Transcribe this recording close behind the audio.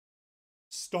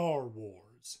Star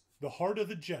Wars The Heart of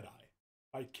the Jedi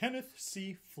by Kenneth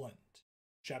C. Flint.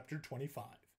 Chapter 25.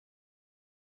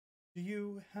 Do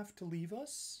you have to leave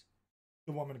us?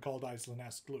 The woman called Aislinn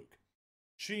asked Luke.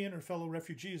 She and her fellow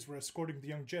refugees were escorting the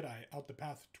young Jedi out the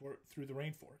path through the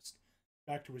rainforest,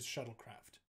 back to his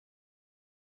shuttlecraft.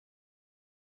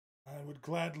 I would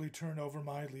gladly turn over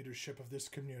my leadership of this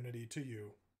community to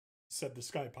you, said the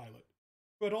sky pilot,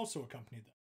 who had also accompanied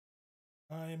them.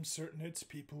 I am certain its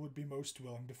people would be most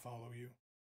willing to follow you.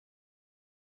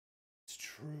 It's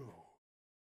true,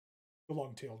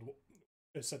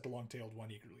 said the long-tailed one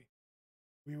eagerly.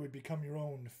 We would become your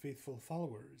own faithful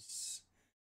followers.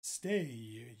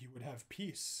 Stay, you would have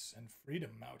peace and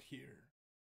freedom out here.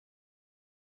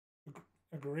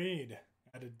 Agreed,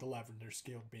 added the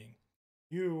lavender-scaled being.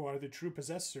 You are the true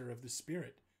possessor of the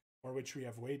spirit for which we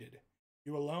have waited.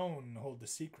 You alone hold the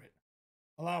secret.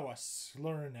 Allow us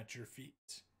learn at your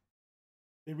feet.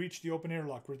 They reached the open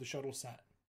airlock where the shuttle sat.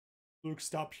 Luke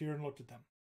stopped here and looked at them.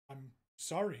 I'm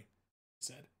sorry, he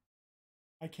said.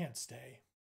 I can't stay.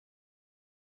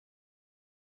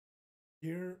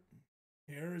 Here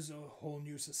is a whole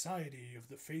new society of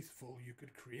the faithful you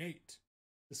could create,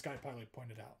 the sky pilot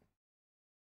pointed out.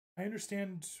 I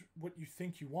understand what you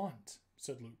think you want,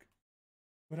 said Luke,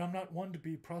 but I'm not one to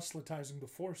be proselytizing the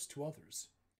Force to others.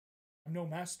 I'm no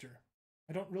master.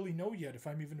 I don't really know yet if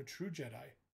I'm even a true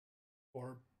Jedi,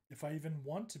 or if I even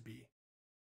want to be.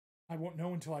 I won't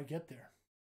know until I get there.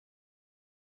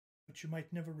 But you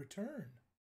might never return,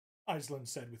 Aislinn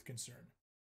said with concern.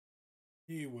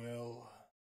 He will,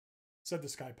 said the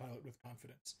sky pilot with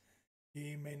confidence.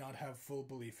 He may not have full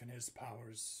belief in his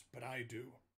powers, but I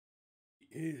do. He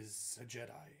is a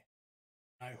Jedi.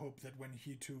 I hope that when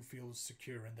he too feels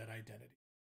secure in that identity,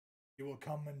 he will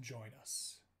come and join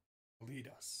us, lead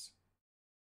us.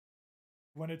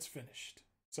 When it's finished,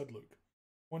 said Luke.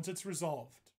 Once it's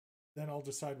resolved, then I'll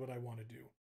decide what I want to do.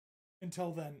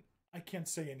 Until then, I can't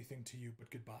say anything to you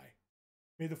but goodbye.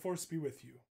 May the Force be with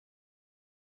you.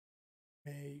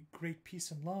 May great peace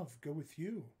and love go with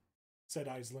you, said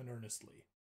Aislinn earnestly.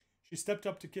 She stepped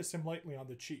up to kiss him lightly on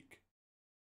the cheek.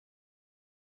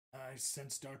 I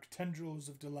sense dark tendrils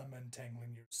of dilemma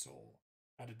entangling your soul,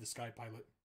 added the sky pilot.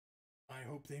 I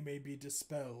hope they may be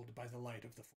dispelled by the light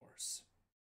of the Force.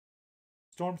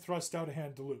 Storm thrust out a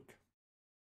hand to Luke.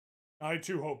 I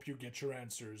too hope you get your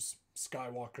answers,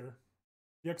 Skywalker,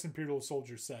 the ex-Imperial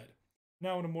soldier said,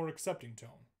 now in a more accepting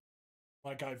tone.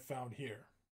 Like I've found here.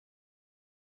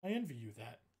 I envy you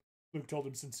that, Luke told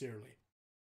him sincerely.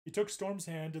 He took Storm's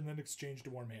hand and then exchanged a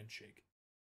warm handshake.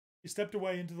 He stepped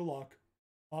away into the lock,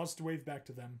 paused to wave back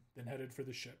to them, then headed for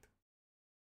the ship.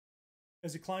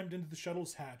 As he climbed into the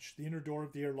shuttle's hatch, the inner door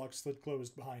of the airlock slid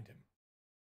closed behind him.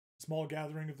 A small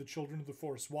gathering of the children of the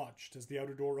Force watched as the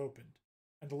outer door opened,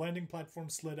 and the landing platform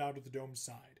slid out of the dome's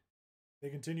side. They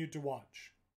continued to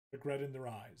watch, regret in their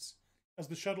eyes, as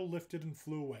the shuttle lifted and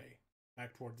flew away,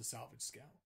 back toward the salvage scow.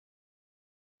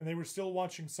 And they were still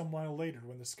watching some while later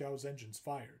when the scow's engines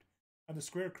fired, and the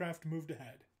square craft moved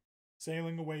ahead,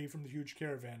 sailing away from the huge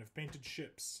caravan of painted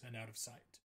ships and out of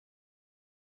sight.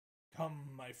 Come,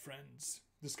 my friends,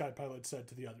 the sky pilot said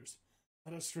to the others.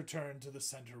 Let us return to the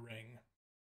center ring.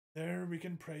 There we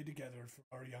can pray together for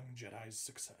our young Jedi's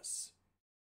success.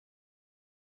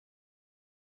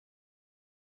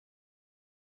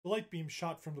 The light beam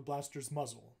shot from the blaster's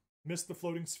muzzle, missed the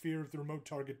floating sphere of the remote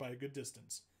target by a good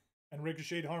distance, and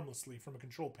ricocheted harmlessly from a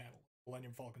control panel in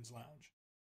Millennium Falcon's lounge.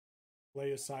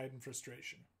 Leia sighed in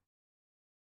frustration.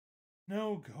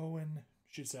 No, Cohen,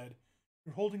 she said.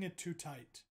 You're holding it too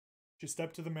tight. She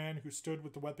stepped to the man who stood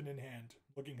with the weapon in hand,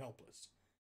 looking helpless.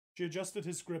 She adjusted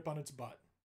his grip on its butt.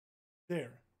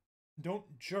 There.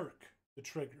 Don't jerk the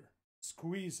trigger.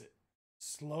 Squeeze it.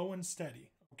 Slow and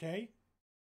steady, okay?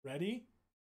 Ready?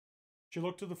 She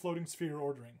looked to the floating sphere,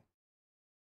 ordering.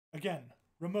 Again,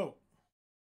 remote.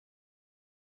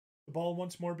 The ball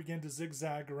once more began to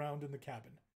zigzag around in the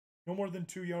cabin, no more than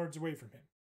 2 yards away from him.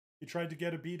 He tried to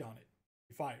get a bead on it.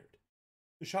 He fired.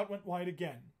 The shot went wide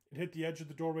again. It hit the edge of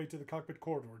the doorway to the cockpit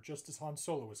corridor just as Han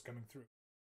Solo was coming through.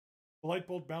 The light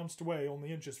bolt bounced away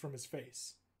only inches from his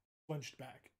face. Flinched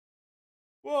back.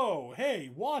 Whoa, hey,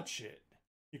 watch it,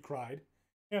 he cried,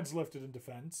 hands lifted in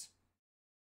defense.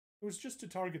 It was just a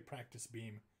target practice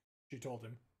beam, she told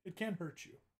him. It can't hurt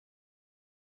you.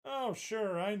 Oh,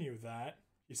 sure, I knew that,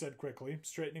 he said quickly,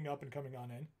 straightening up and coming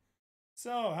on in.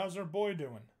 So, how's our boy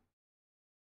doing?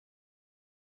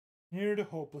 Near to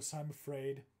hopeless, I'm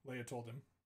afraid, Leia told him.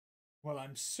 Well,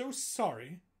 I'm so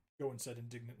sorry, Gowan said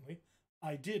indignantly.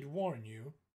 I did warn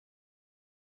you.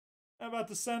 How about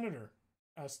the senator?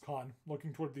 Asked Han,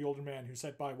 looking toward the older man who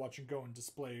sat by watching Gowan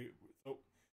display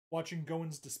watching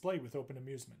Gowen's display with open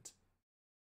amusement.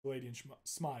 Valadian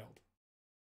smiled.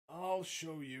 I'll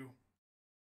show you.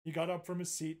 He got up from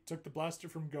his seat, took the blaster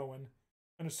from Gowen,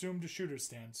 and assumed a shooter's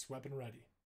stance, weapon ready.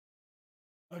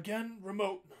 Again,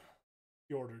 remote,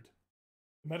 he ordered.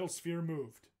 The metal sphere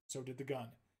moved, so did the gun.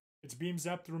 Its beam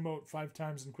zapped the remote 5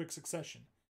 times in quick succession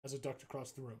as it ducked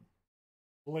across the room.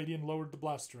 Valadian lowered the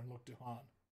blaster and looked at Han.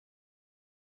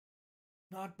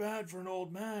 Not bad for an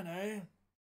old man, eh?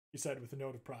 He said with a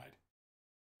note of pride.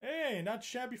 Hey, not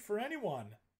shabby for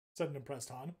anyone, said an impressed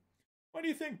Han. What do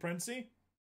you think, Princey?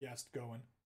 He asked Gowen.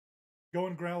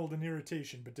 Gowen growled in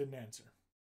irritation but didn't answer.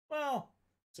 Well,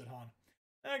 said Han,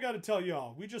 I gotta tell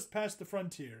y'all, we just passed the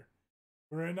frontier.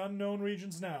 We're in unknown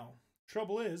regions now.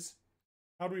 Trouble is,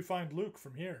 how do we find Luke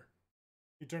from here?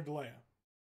 He turned to Leia.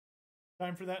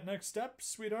 Time for that next step,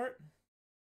 sweetheart?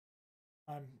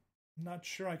 I'm not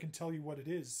sure I can tell you what it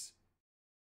is,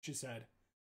 she said.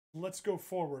 Let's go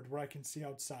forward where I can see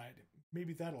outside.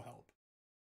 Maybe that'll help.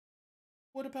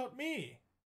 What about me?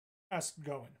 Asked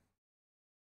Gowen.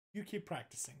 You keep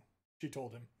practicing, she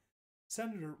told him.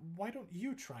 Senator, why don't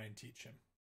you try and teach him?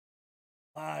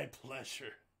 My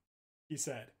pleasure, he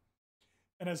said.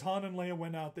 And as Han and Leia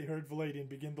went out, they heard Valadian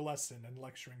begin the lesson in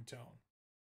lecturing tone.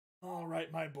 All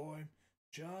right, my boy,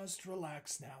 just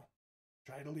relax now.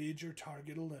 Try to lead your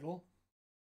target a little.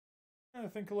 I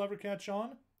think he'll ever catch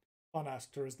on? Han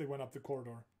asked her as they went up the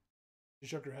corridor. She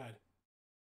shook her head.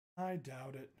 I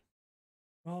doubt it.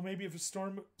 Well, maybe if a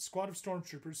squad of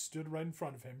stormtroopers stood right in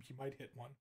front of him, he might hit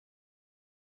one.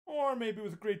 Or maybe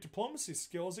with great diplomacy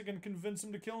skills, he can convince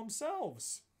him to kill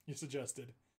themselves, he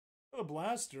suggested. With a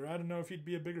blaster, I don't know if he'd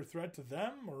be a bigger threat to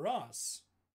them or us.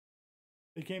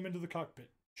 They came into the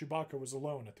cockpit. Chewbacca was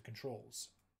alone at the controls.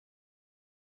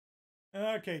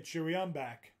 Okay, Chewie, I'm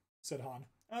back, said Han.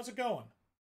 How's it going?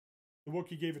 The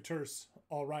Wookiee gave a terse,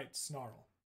 all right snarl.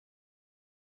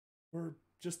 We're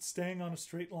just staying on a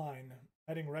straight line,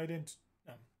 heading right into...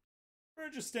 We're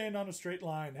just staying on a straight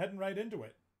line, heading right into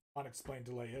it, Han explained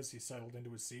to Leia as he settled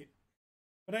into his seat.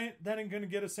 But that ain't gonna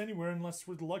get us anywhere unless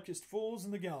we're the luckiest fools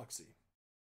in the galaxy.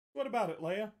 What about it,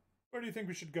 Leia? Where do you think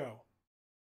we should go?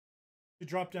 She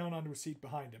dropped down onto a seat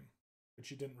behind him, but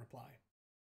she didn't reply.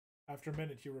 After a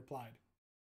minute, he replied,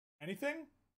 Anything?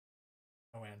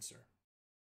 No answer.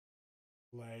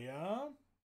 Leia?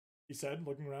 He said,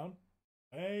 looking around.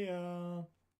 Leia?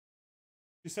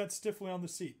 She sat stiffly on the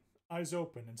seat, eyes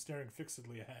open and staring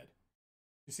fixedly ahead.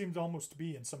 She seemed almost to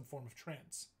be in some form of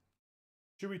trance.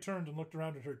 Chewie turned and looked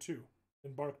around at her too,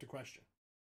 then barked a question.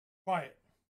 Quiet,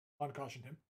 Han cautioned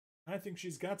him. I think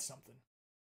she's got something.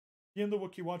 He and the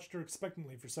Wookiee watched her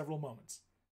expectantly for several moments.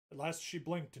 At last she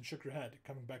blinked and shook her head,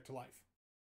 coming back to life.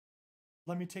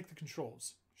 Let me take the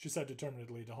controls, she said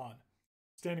determinedly to Han,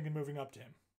 standing and moving up to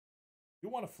him. You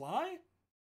want to fly?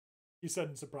 He said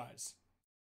in surprise.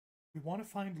 We want to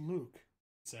find Luke,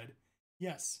 he said.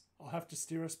 Yes, I'll have to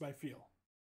steer us by feel.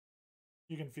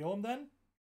 You can feel him then?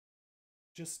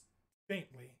 Just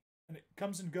faintly, and it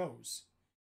comes and goes.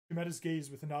 She met his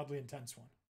gaze with an oddly intense one.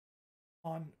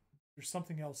 Han, there's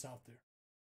something else out there.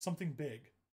 Something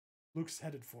big. Luke's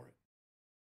headed for it.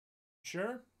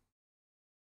 Sure?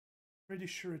 Pretty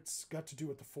sure it's got to do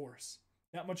with the Force.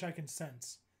 That much I can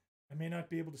sense. I may not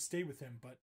be able to stay with him,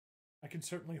 but I can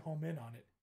certainly home in on it.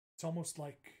 It's almost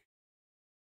like...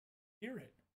 hear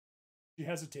it. She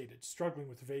hesitated, struggling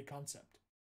with the vague concept.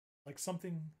 Like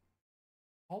something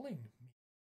calling me.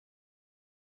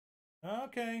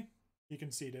 Okay, he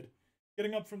conceded,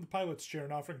 getting up from the pilot's chair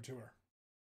and offering to her.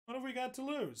 What have we got to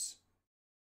lose?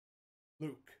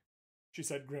 Luke, she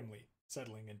said grimly,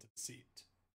 settling into the seat.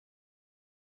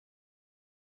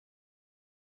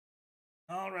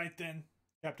 All right then,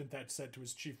 Captain Thatch said to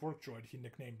his chief work droid he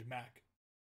nicknamed Mac.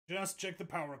 Just check the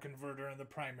power converter and the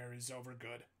primaries over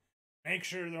good. Make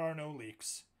sure there are no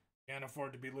leaks. Can't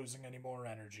afford to be losing any more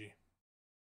energy.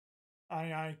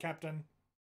 Aye, aye, Captain,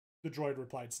 the droid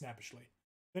replied snappishly,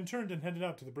 then turned and headed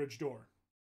out to the bridge door.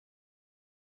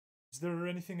 Is there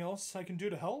anything else I can do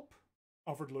to help?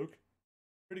 Offered Luke.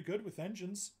 Pretty good with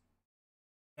engines.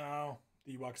 No,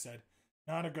 the Ewok said.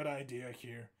 Not a good idea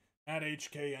here. That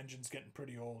HK engine's getting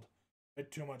pretty old.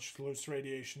 Bit too much loose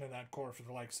radiation in that core for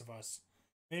the likes of us.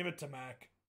 Leave it to Mac.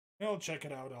 He'll check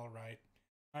it out all right.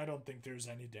 I don't think there's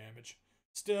any damage.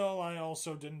 Still, I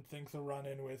also didn't think the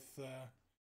run-in with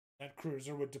that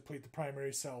cruiser would deplete the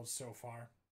primary cells so far.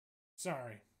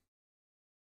 Sorry.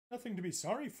 Nothing to be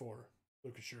sorry for,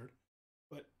 Luke assured.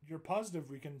 But you're positive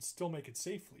we can still make it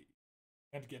safely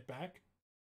and get back?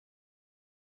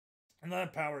 And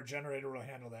that power generator will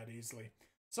handle that easily,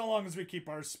 so long as we keep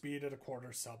our speed at a quarter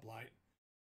sublight.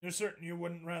 You're certain you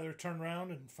wouldn't rather turn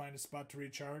around and find a spot to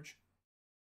recharge?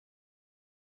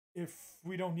 If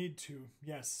we don't need to,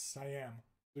 yes, I am,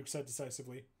 Luke said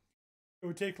decisively. It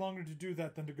would take longer to do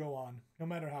that than to go on, no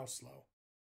matter how slow.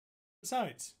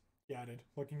 Besides, he added,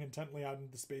 looking intently out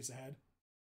into the space ahead,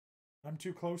 I'm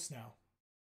too close now.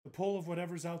 The pull of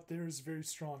whatever's out there is very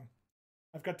strong.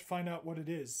 I've got to find out what it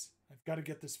is. I've got to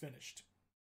get this finished.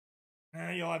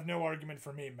 You'll have no argument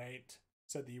for me, mate,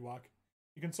 said the Ewok.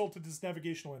 He consulted his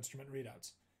navigational instrument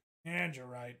readouts. And you're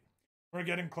right. We're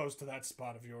getting close to that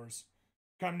spot of yours.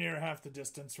 Come near half the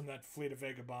distance from that fleet of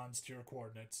vagabonds to your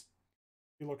coordinates.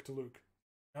 He looked to Luke.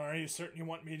 Are you certain you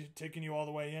want me taking you all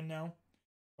the way in now?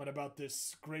 What about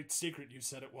this great secret you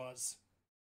said it was?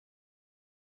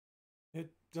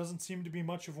 It doesn't seem to be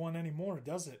much of one anymore,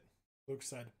 does it? Luke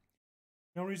said.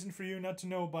 No reason for you not to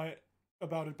know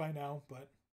about it by now, but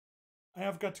I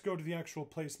have got to go to the actual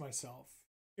place myself.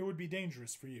 It would be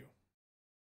dangerous for you.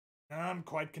 I'm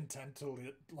quite content to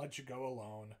let you go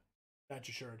alone, Thatch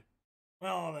assured.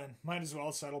 Well then, might as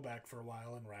well settle back for a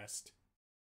while and rest.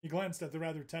 He glanced at the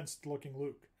rather tense-looking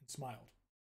Luke and smiled.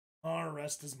 Or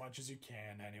rest as much as you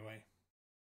can, anyway.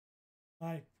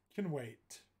 I can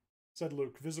wait, said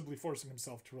Luke, visibly forcing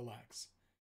himself to relax.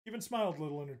 He even smiled a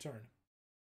little in return.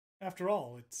 After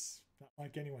all, it's not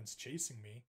like anyone's chasing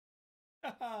me.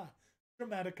 Ha ha!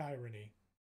 Dramatic irony.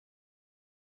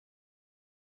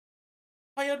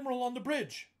 High Admiral on the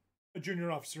bridge! A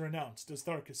junior officer announced as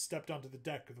Tharkus stepped onto the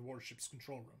deck of the warship's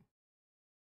control room.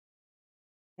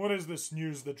 What is this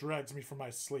news that drags me from my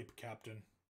sleep, Captain?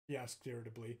 He asked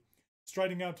irritably,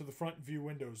 striding out to the front view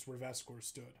windows where Vascor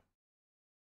stood.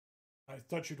 I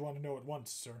thought you'd want to know at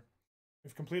once, sir.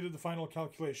 We've completed the final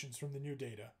calculations from the new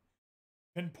data.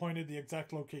 Pinpointed the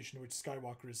exact location to which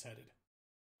Skywalker is headed.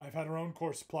 I've had our own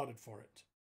course plotted for it.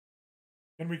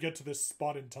 Can we get to this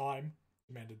spot in time?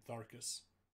 Demanded Tharkus.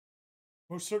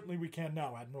 Most certainly we can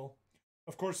now, Admiral.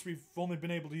 Of course, we've only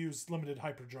been able to use limited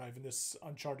hyperdrive in this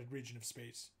uncharted region of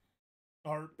space.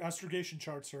 Our astrogation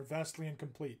charts are vastly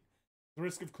incomplete. The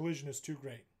risk of collision is too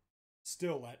great.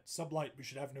 Still, at sublight, we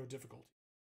should have no difficulty.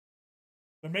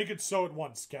 Then make it so at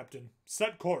once, Captain.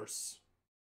 Set course.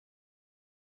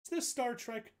 Is this Star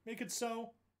Trek? Make it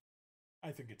so?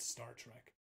 I think it's Star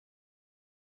Trek.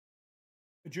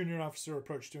 A junior officer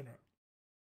approached to interrupt.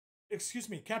 Excuse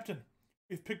me, Captain.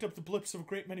 We've picked up the blips of a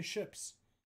great many ships.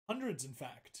 Hundreds, in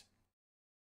fact.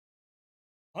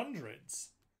 Hundreds?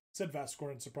 Said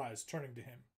Vascor in surprise, turning to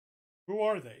him. Who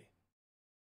are they?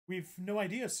 We've no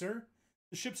idea, sir.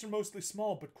 The ships are mostly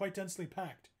small, but quite densely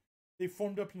packed. They've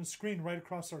formed up in a screen right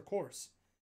across our course.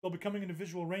 They'll be coming into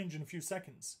visual range in a few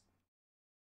seconds.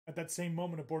 At that same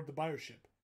moment aboard the bioship,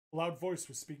 a loud voice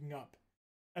was speaking up,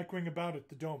 echoing about it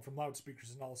the dome from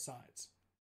loudspeakers on all sides.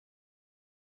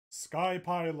 Sky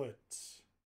Pilot,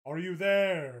 are you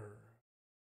there?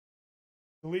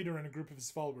 The leader and a group of his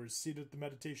followers, seated at the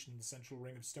meditation in the central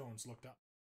ring of stones, looked up.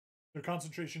 Their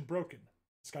concentration broken,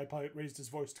 the Sky Pilot raised his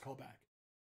voice to call back.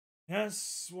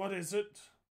 Yes, what is it?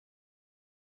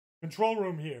 Control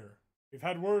room here. We've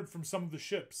had word from some of the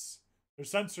ships. Their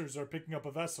sensors are picking up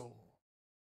a vessel.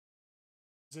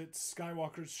 Is it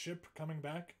Skywalker's ship coming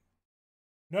back?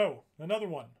 No, another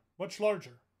one, much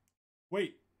larger.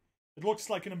 Wait, it looks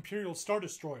like an Imperial Star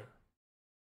Destroyer.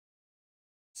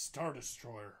 Star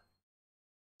Destroyer,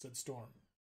 said Storm.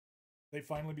 They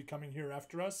finally be coming here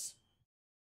after us?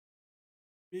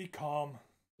 Be calm,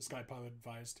 the Sky Pilot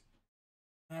advised.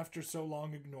 After so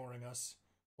long ignoring us,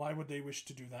 why would they wish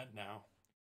to do that now?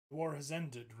 The war has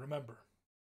ended, remember.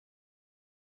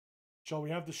 Shall we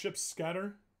have the ships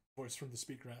scatter? A voice from the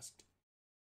speaker asked.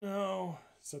 No,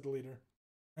 said the leader.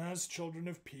 As children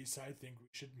of peace, I think we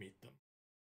should meet them.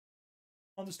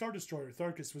 On the Star Destroyer,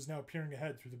 Tharkus was now peering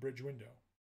ahead through the bridge window.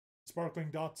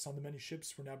 Sparkling dots on the many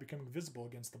ships were now becoming visible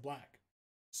against the black,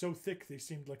 so thick they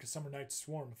seemed like a summer night's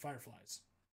swarm of fireflies.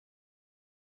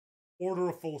 Order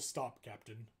a full stop,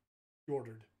 Captain, he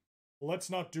ordered.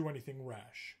 Let's not do anything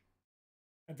rash.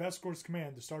 At Vascor's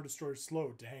command, the Star Destroyer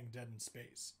slowed to hang dead in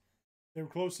space. They were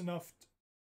close enough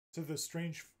to the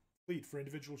strange fleet for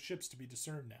individual ships to be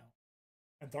discerned now,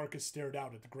 and Tharkus stared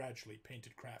out at the gradually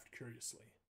painted craft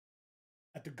curiously.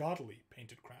 At the gaudily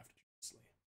painted craft curiously.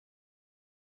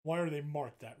 Why are they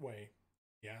marked that way?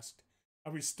 He asked.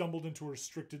 Have we stumbled into a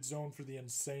restricted zone for the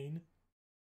insane?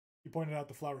 He pointed out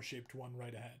the flower-shaped one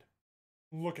right ahead.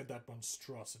 Look at that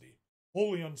monstrosity.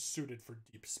 Wholly unsuited for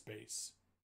deep space.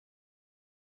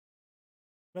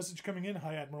 Message coming in,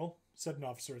 High Admiral, said an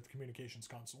officer at the communications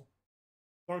console.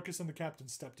 Tharkus and the captain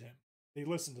stepped to him. They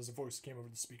listened as a voice came over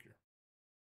the speaker.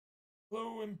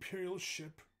 Hello, Imperial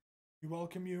ship. We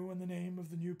welcome you in the name of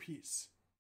the new peace.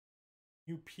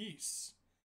 you peace,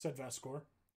 said Vascor.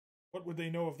 What would they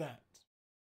know of that?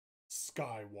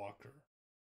 Skywalker,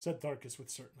 said Tharkus with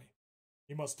certainty.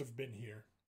 He must have been here.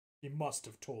 He must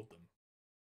have told them.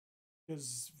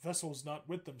 His vessel's not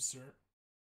with them, sir.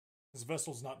 His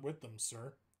vessel's not with them,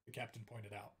 sir, the captain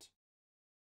pointed out.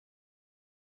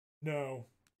 No,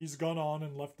 he's gone on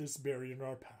and left this barrier in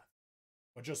our path.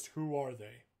 But just who are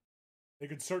they? They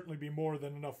could certainly be more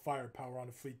than enough firepower on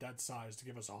a fleet that size to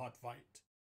give us a hot fight.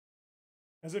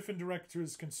 As if in direct to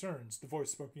his concerns, the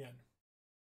voice spoke again.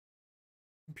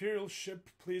 Imperial ship,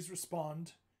 please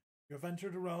respond. You have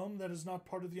entered a realm that is not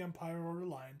part of the Empire or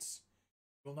Alliance.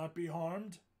 You will not be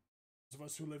harmed. Those of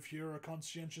us who live here are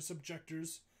conscientious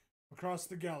objectors across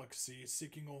the galaxy,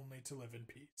 seeking only to live in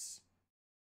peace.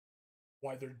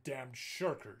 Why, they're damned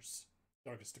shirkers,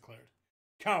 Darkus declared.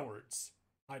 Cowards,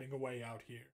 hiding away out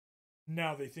here.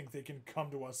 Now they think they can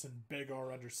come to us and beg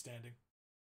our understanding.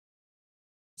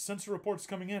 Sensor reports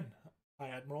coming in, High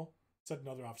Admiral, said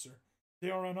another officer. They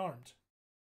are unarmed.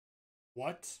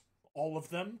 What? All of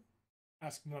them?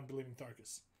 Asked an unbelieving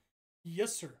Tharkus.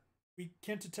 Yes, sir. We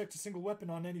can't detect a single weapon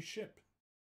on any ship.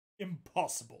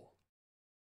 Impossible.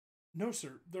 No,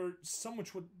 sir. There are some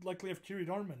which would likely have carried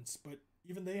armaments, but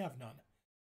even they have none.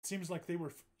 It seems like they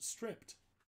were stripped.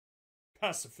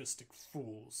 Pacifistic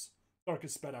fools,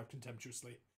 Tharkus spat out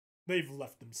contemptuously. They've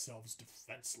left themselves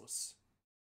defenseless.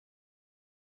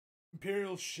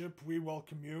 Imperial ship, we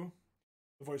welcome you,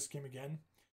 the voice came again,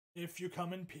 if you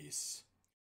come in peace.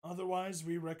 Otherwise,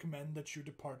 we recommend that you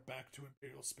depart back to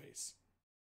Imperial space.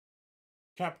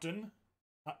 Captain,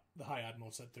 the High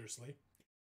Admiral said thirstily,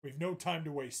 we've no time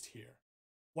to waste here.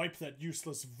 Wipe that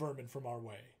useless vermin from our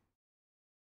way.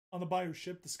 On the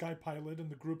bioship, the sky pilot and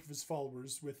the group of his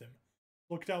followers with him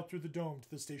looked out through the dome to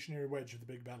the stationary wedge of the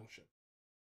big battleship.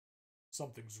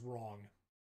 Something's wrong,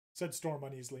 said Storm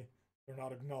uneasily. They're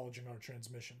not acknowledging our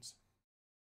transmissions.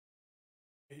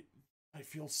 I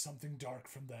feel something dark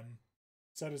from them,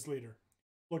 said his leader,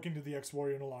 looking to the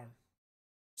ex-warrior in alarm.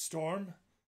 Storm,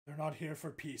 they're not here for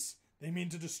peace. They mean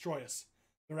to destroy us.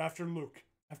 They're after Luke,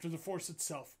 after the Force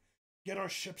itself. Get our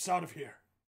ships out of here.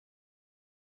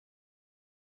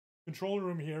 Control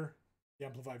room here, the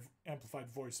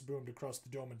amplified voice boomed across the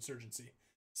dome insurgency.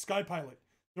 Sky pilot,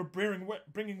 they're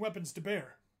bringing weapons to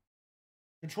bear.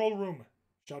 Control room,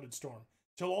 shouted Storm.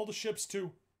 Tell all the ships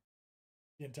to...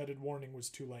 The intended warning was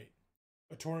too late.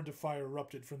 A torrent of fire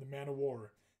erupted from the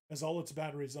man-o'-war as all its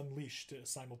batteries unleashed a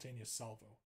simultaneous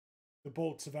salvo. The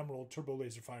bolts of emerald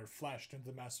turbo-laser fire flashed into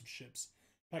the massive ships,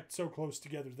 packed so close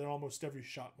together that almost every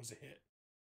shot was a hit.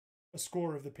 A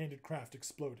score of the painted craft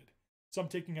exploded, some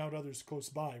taking out others close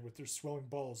by with their swelling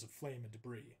balls of flame and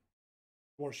debris.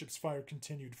 The warship's fire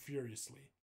continued furiously.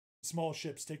 The small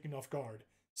ships, taken off guard,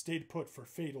 stayed put for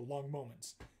fatal long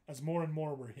moments as more and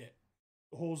more were hit,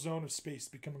 the whole zone of space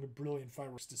becoming a brilliant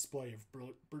fireworks display of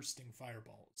bursting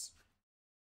fireballs.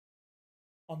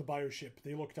 On the bioship,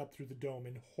 they looked up through the dome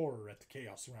in horror at the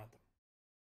chaos around them.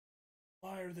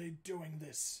 Why are they doing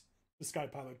this? The sky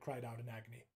pilot cried out in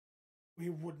agony. We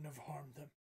wouldn't have harmed them.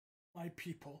 My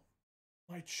people.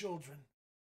 My children.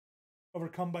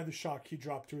 Overcome by the shock, he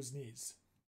dropped to his knees.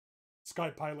 Sky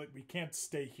pilot, we can't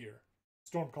stay here,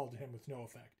 Storm called to him with no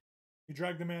effect. He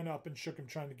dragged the man up and shook him,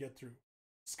 trying to get through.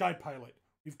 Sky pilot,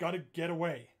 we've got to get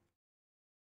away.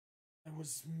 I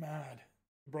was mad,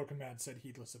 the broken man said,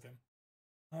 heedless of him.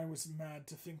 I was mad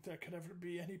to think there could ever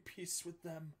be any peace with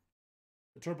them.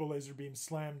 The turbo laser beam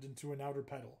slammed into an outer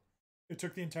pedal. It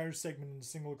took the entire segment in a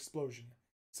single explosion,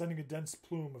 sending a dense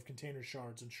plume of container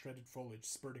shards and shredded foliage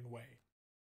spurting away.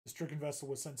 The stricken vessel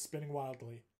was sent spinning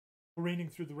wildly, careening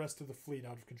through the rest of the fleet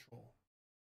out of control.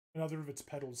 Another of its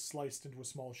pedals sliced into a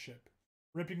small ship,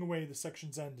 ripping away the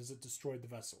section's end as it destroyed the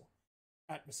vessel.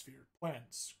 Atmosphere,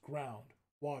 plants, ground,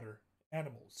 water,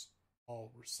 animals,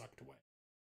 all were sucked away.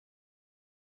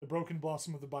 The broken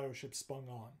blossom of the bioship spun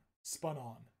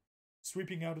on,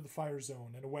 sweeping out of the fire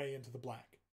zone and away into the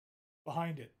black.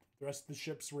 Behind it, the rest of the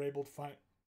ships were were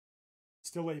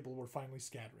finally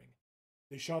scattering.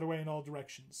 They shot away in all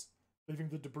directions, leaving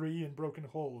the debris and broken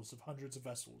hulls of hundreds of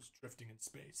vessels drifting in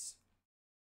space.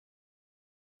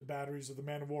 The batteries of the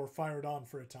man-of-war fired on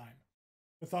for a time,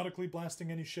 methodically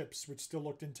blasting any ships which still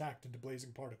looked intact into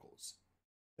blazing particles.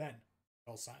 Then,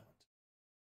 fell silent.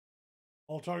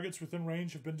 All targets within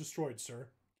range have been destroyed, sir,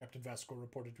 Captain Vasco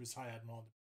reported to his High Admiral.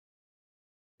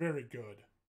 Very good,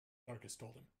 Darkus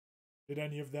told him. Did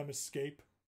any of them escape?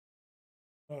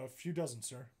 A few dozen,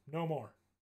 sir. No more.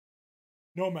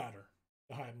 No matter,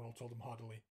 the High Admiral told him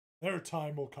haughtily. Their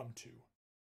time will come too.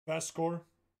 Vascor,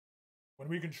 when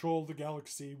we control the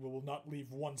galaxy, we will not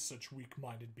leave one such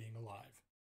weak-minded being alive.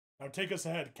 Now take us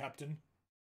ahead, Captain.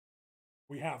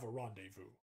 We have a rendezvous.